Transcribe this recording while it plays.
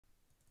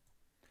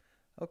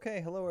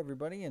Okay, hello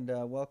everybody, and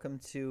welcome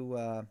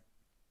to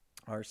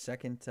our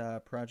second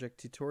project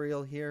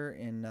tutorial here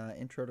in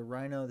Intro to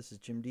Rhino. This is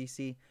Jim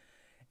DC,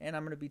 and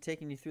I'm going to be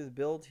taking you through the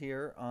build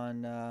here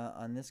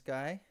on this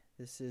guy.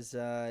 This is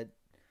a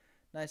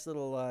nice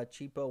little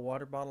cheapo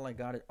water bottle. I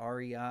got at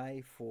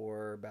REI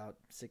for about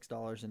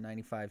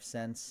 $6.95.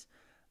 I'm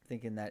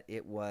thinking that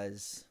it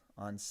was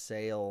on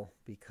sale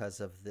because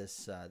of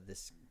this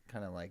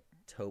kind of like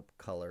taupe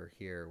color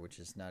here, which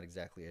is not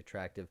exactly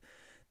attractive.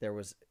 There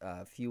was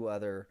a few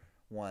other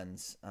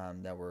ones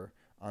that were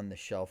on the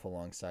shelf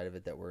alongside of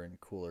it that were in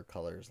cooler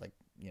colors, like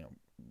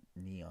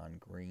neon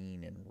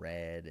green and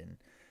red, and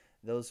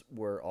those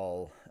were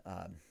all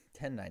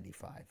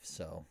 $10.95.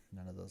 So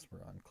none of those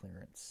were on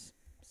clearance.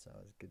 So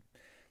it's a good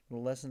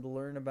little lesson to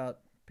learn about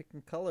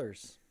picking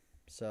colors.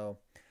 So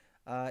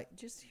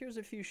just here's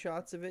a few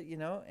shots of it,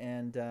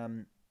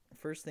 and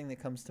first thing that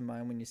comes to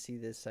mind when you see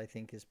this, I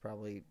think, is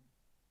probably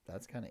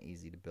that's kind of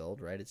easy to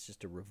build, right? It's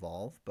just a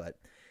revolve, but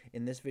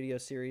in this video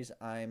series,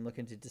 I'm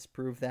looking to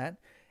disprove that,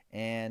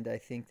 and I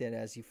think that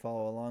as you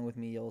follow along with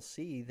me, you'll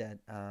see that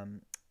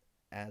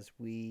as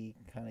we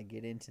kind of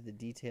get into the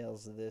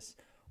details of this,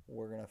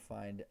 we're going to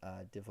find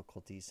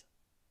difficulties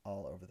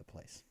all over the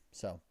place.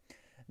 So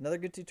another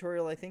good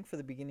tutorial, I think, for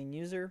the beginning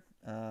user.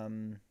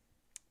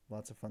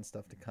 Lots of fun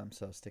stuff to come,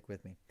 so stick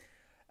with me.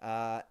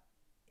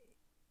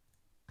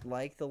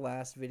 Like the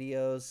last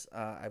videos,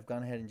 I've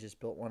gone ahead and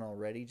just built one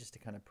already just to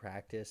kind of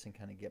practice and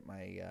kind of get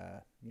my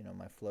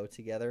my flow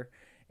together.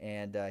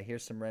 And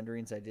here's some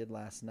renderings I did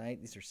last night.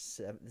 This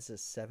is a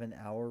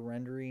 7-hour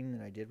rendering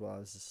that I did while I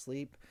was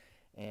asleep,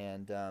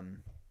 and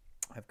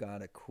I've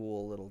got a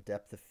cool little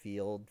depth of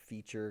field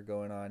feature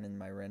going on in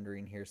my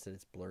rendering here, so that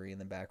it's blurry in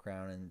the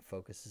background and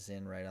focuses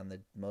in right on the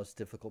most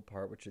difficult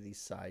part, which are these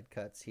side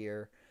cuts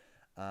here.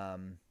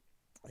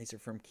 These are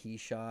from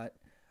Keyshot.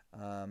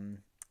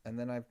 And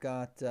then I've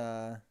got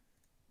the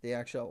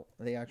actual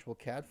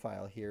CAD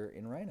file here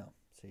in Rhino,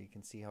 so you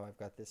can see how I've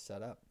got this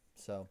set up.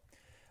 So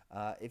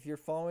if you're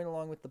following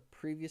along with the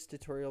previous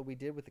tutorial we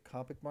did with the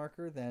Copic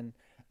marker, then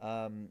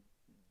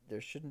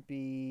there shouldn't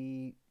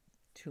be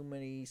too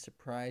many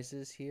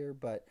surprises here.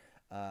 But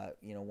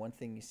one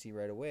thing you see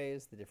right away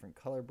is the different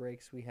color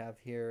breaks we have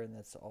here, and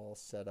that's all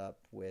set up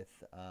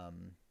with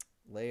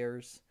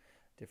layers.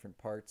 Different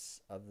parts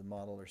of the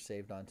model are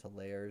saved onto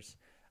layers.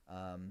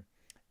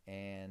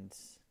 And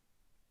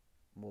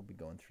we'll be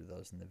going through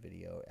those in the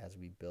video as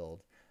we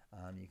build.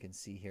 You can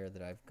see here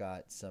that I've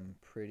got some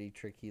pretty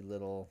tricky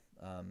little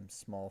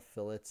small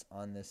fillets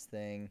on this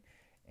thing,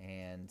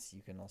 and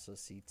you can also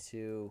see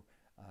too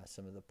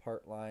some of the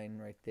part line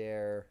right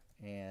there.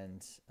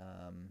 And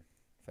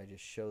if I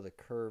just show the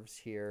curves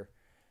here,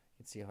 you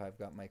can see how I've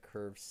got my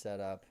curves set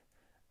up.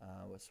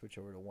 We'll switch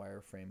over to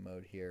wireframe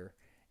mode here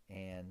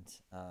and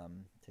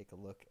take a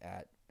look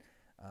at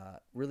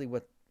really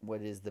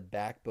what is the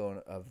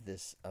backbone of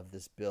this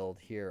build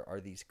here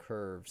are these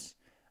curves.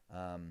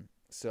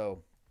 So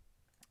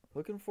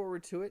looking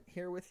forward to it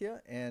here with you.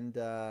 And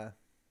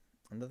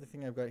another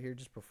thing I've got here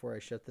just before I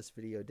shut this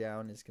video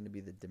down is going to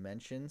be the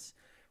dimensions,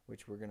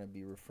 which we're going to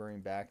be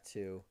referring back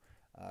to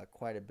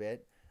quite a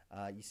bit.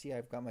 You see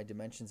I've got my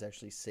dimensions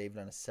actually saved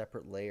on a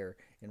separate layer.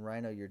 In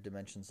Rhino, your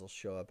dimensions will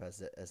show up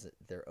as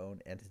their own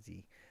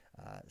entity.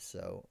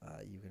 So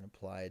you can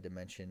apply a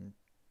dimension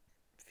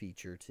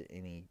feature to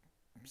any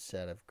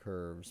set of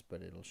curves,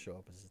 but it'll show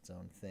up as its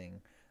own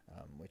thing,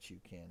 which you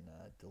can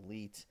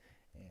delete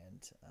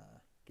and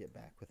get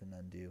back with an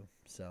undo.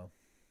 So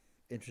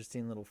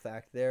interesting little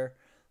fact there.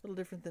 A little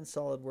different than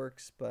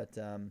SolidWorks, but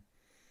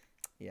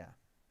yeah.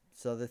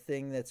 So the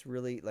thing that's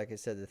really, like I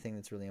said, the thing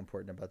that's really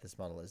important about this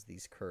model is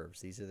these curves.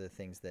 These are the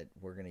things that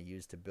we're going to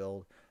use to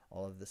build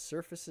all of the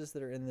surfaces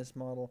that are in this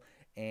model,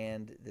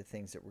 and the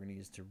things that we're going to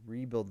use to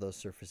rebuild those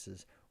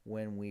surfaces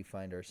when we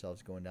find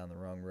ourselves going down the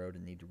wrong road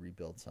and need to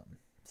rebuild something.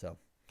 So,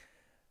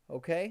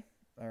 okay,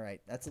 all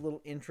right, that's a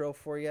little intro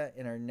for you.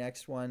 In our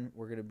next one,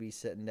 we're going to be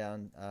setting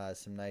down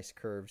some nice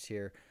curves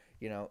here.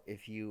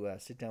 If you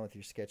sit down with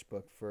your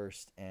sketchbook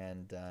first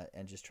and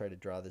just try to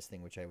draw this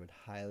thing, which I would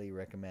highly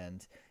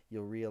recommend,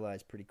 you'll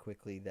realize pretty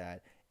quickly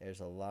that there's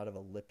a lot of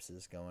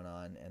ellipses going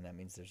on, and that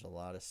means there's a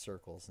lot of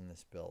circles in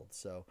this build.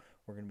 So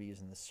we're going to be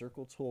using the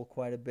circle tool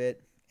quite a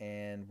bit,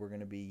 and we're going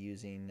to be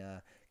using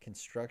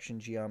construction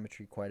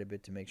geometry quite a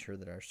bit to make sure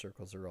that our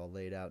circles are all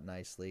laid out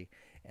nicely.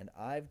 And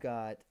I've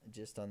got,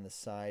 just on the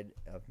side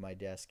of my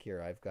desk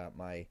here, I've got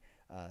my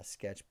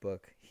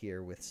sketchbook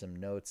here with some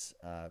notes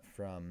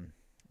from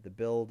the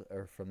build,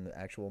 or from the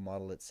actual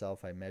model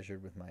itself. I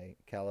measured with my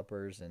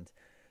calipers and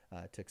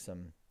took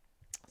some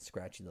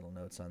scratchy little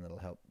notes on that'll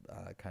help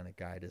kind of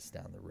guide us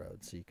down the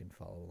road so you can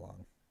follow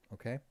along.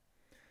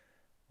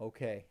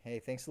 Okay, hey,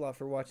 thanks a lot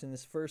for watching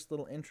this first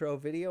little intro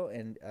video,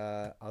 and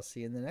I'll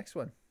see you in the next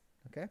one.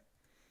 Okay,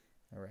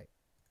 all right.